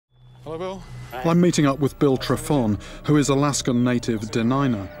Hello, Bill. I'm meeting up with Bill Trefon, who is Alaskan native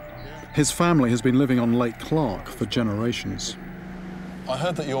Denina. His family has been living on Lake Clark for generations. I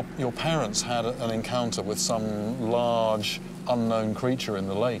heard that your parents had an encounter with some large, unknown creature in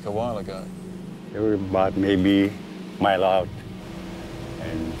the lake a while ago. They were about maybe a mile out,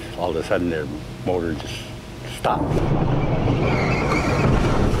 and all of a sudden their motor just stopped.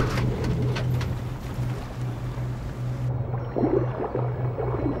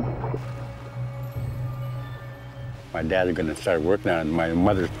 My dad was going to start working on it, and my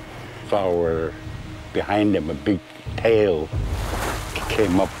mother saw where behind him a big tail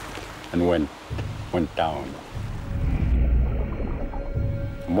came up and went down.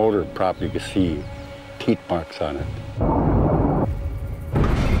 The motor prop, you could see teeth marks on it.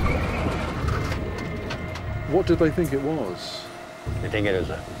 What did they think it was? They think it was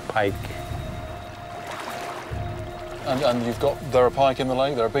a pike. And there are pike in the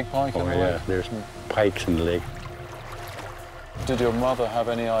lake? There are big pike in the lake? Oh, yeah, there's pikes in the lake. Did your mother have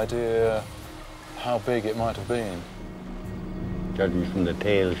any idea how big it might have been? Judging from the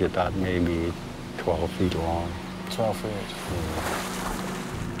tail, she thought maybe 12 feet long. 12 feet.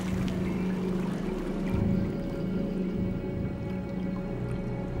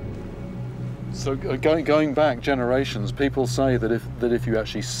 Yeah. So going back generations, people say that if you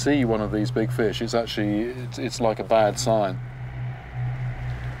actually see one of these big fish, it's like a bad sign.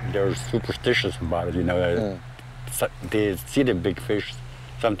 They're superstitious about it, you know. Yeah. They see the big fish,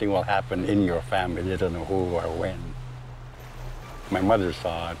 something will happen in your family. They don't know who or when. My mother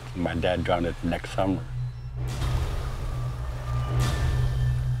saw it, and my dad drowned it next summer.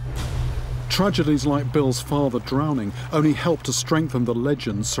 Tragedies like Bill's father drowning only help to strengthen the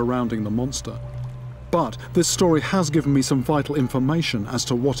legends surrounding the monster. But this story has given me some vital information as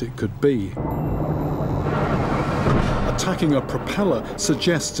to what it could be. Attacking a propeller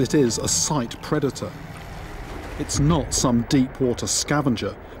suggests it is a sight predator. It's not some deep water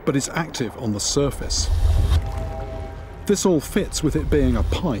scavenger, but is active on the surface. This all fits with it being a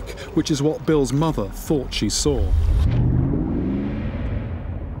pike, which is what Bill's mother thought she saw.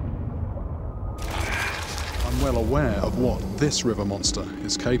 I'm well aware of what this river monster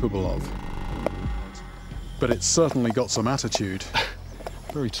is capable of. But it's certainly got some attitude.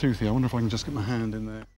 Very toothy. I wonder if I can just get my hand in there.